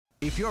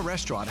If your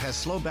restaurant has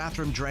slow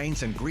bathroom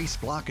drains and grease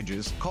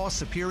blockages, call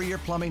Superior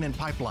Plumbing and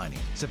Pipelining.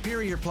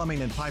 Superior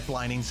Plumbing and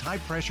Pipelining's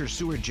high-pressure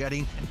sewer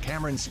jetting and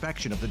camera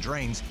inspection of the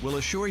drains will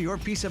assure your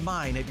peace of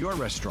mind at your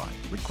restaurant.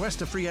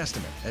 Request a free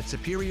estimate at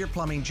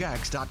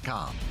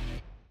SuperiorPlumbingJacks.com.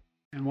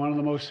 And one of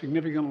the most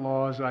significant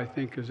laws I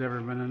think has ever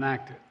been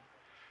enacted.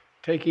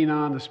 Taking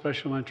on the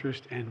special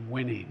interest and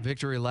winning.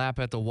 Victory lap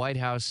at the White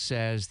House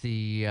says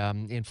the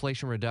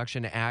Inflation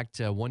Reduction Act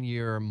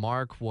one-year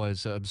mark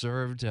was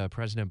observed.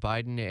 President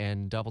Biden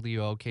and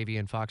WOKV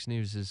and Fox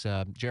News'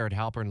 Jared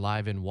Halpern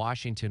live in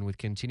Washington with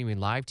continuing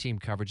live team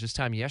coverage. This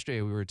time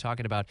yesterday we were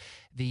talking about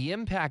the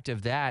impact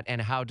of that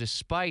and how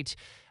despite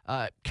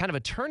kind of a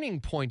turning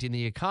point in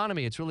the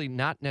economy, it's really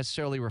not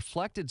necessarily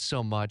reflected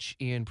so much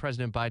in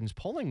President Biden's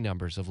polling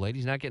numbers of late.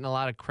 He's not getting a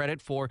lot of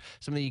credit for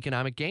some of the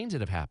economic gains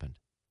that have happened.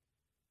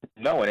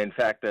 No, and in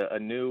fact, a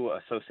new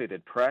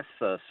Associated Press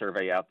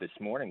survey out this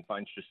morning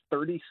finds just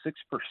 36%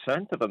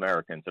 of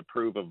Americans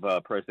approve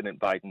of President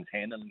Biden's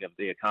handling of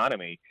the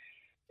economy.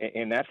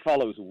 And that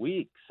follows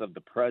weeks of the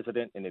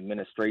president and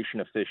administration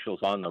officials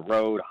on the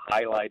road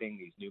highlighting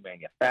these new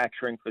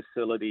manufacturing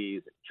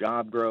facilities,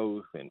 job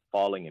growth, and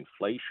falling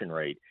inflation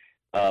rate.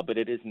 But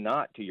it is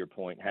not, to your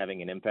point,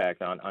 having an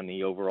impact on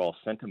the overall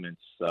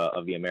sentiments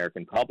of the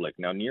American public.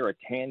 Now, Neera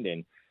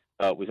Tanden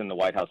was in the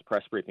White House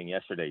press briefing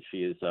yesterday. She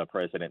is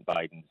President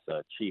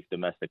Biden's chief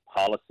domestic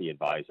policy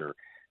advisor.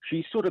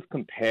 She sort of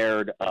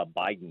compared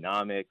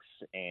Bidenomics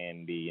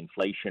and the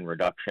Inflation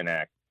Reduction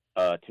Act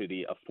to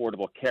the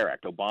Affordable Care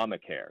Act,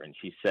 Obamacare. And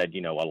she said,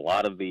 you know, a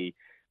lot of the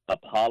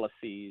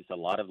policies, a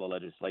lot of the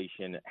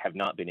legislation have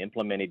not been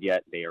implemented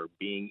yet. They are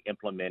being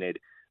implemented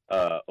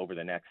over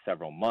the next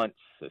several months,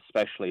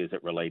 especially as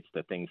it relates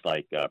to things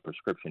like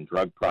prescription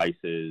drug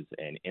prices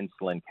and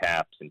insulin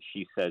caps. And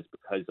she says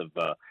because of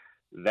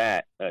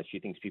that she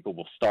thinks people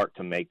will start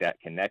to make that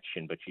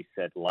connection. But she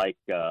said, like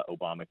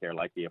Obamacare,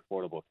 like the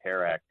Affordable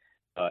Care Act,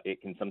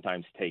 it can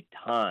sometimes take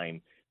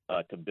time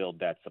to build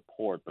that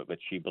support, but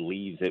she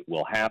believes it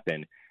will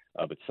happen.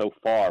 But so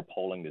far,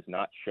 polling does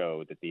not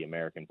show that the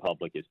American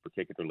public is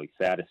particularly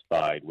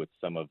satisfied with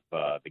some of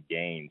the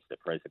gains that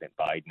President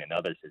Biden and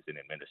others in his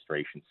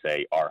administration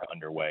say are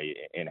underway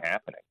and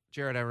happening.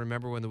 Jared, I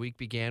remember when the week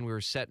began, we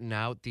were setting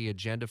out the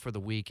agenda for the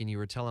week, and you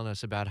were telling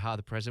us about how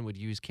the president would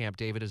use Camp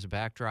David as a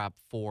backdrop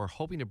for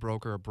hoping to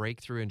broker a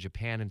breakthrough in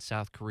Japan and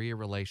South Korea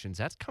relations.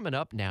 That's coming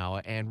up now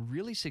and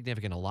really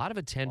significant. A lot of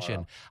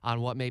attention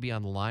on what may be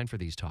on the line for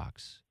these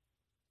talks.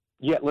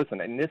 Yeah,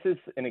 listen, and this is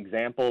an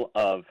example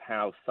of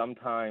how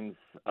sometimes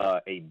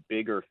a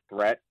bigger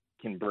threat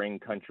can bring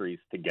countries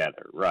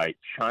together, right?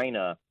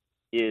 China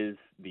is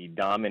the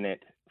dominant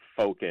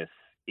focus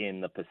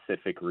in the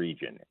Pacific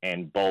region,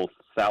 and both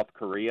South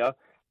Korea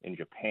and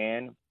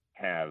Japan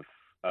have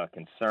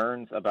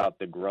concerns about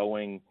the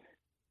growing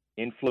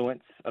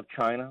influence of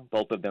China.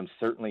 Both of them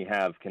certainly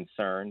have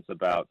concerns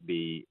about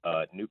the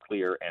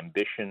nuclear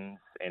ambitions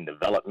and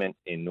development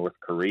in North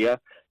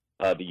Korea.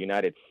 The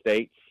United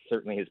States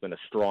certainly has been a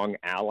strong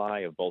ally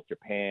of both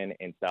Japan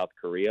and South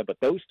Korea, but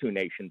those two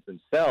nations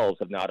themselves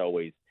have not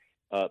always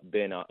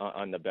been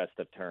on the best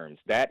of terms.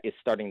 That is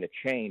starting to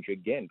change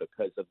again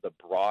because of the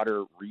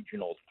broader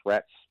regional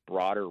threats,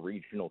 broader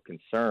regional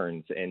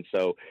concerns. And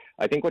so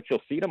I think what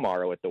you'll see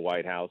tomorrow at the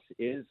White House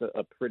is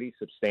a pretty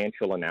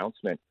substantial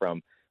announcement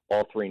from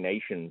all three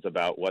nations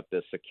about what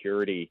the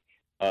security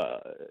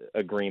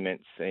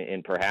agreements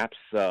and perhaps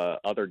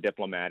other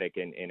diplomatic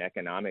and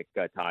economic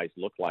ties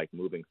look like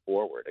moving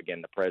forward.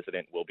 Again, the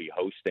president will be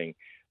hosting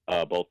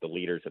both the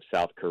leaders of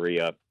South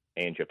Korea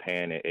and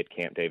Japan at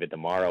Camp David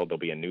tomorrow. There'll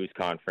be a news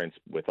conference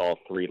with all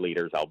three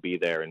leaders. I'll be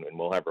there, and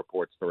we'll have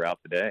reports throughout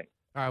the day.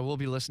 All right, we'll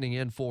be listening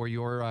in for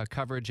your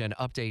coverage and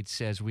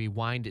updates as we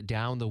wind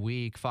down the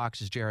week.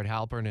 Fox's Jared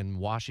Halpern in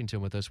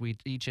Washington with us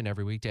each and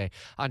every weekday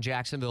on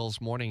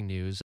Jacksonville's Morning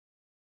News.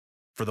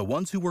 For the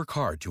ones who work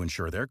hard to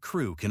ensure their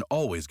crew can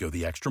always go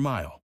the extra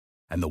mile,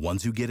 and the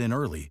ones who get in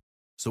early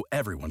so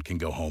everyone can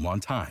go home on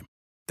time,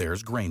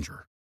 there's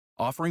Grainger,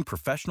 offering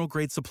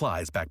professional-grade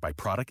supplies backed by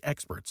product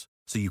experts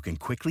so you can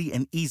quickly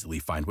and easily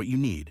find what you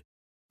need.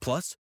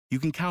 Plus, you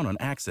can count on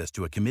access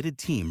to a committed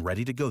team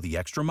ready to go the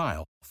extra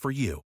mile for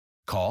you.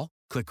 Call,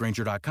 click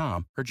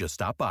Grainger.com, or just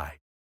stop by.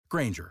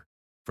 Grainger,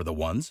 for the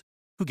ones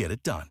who get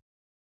it done.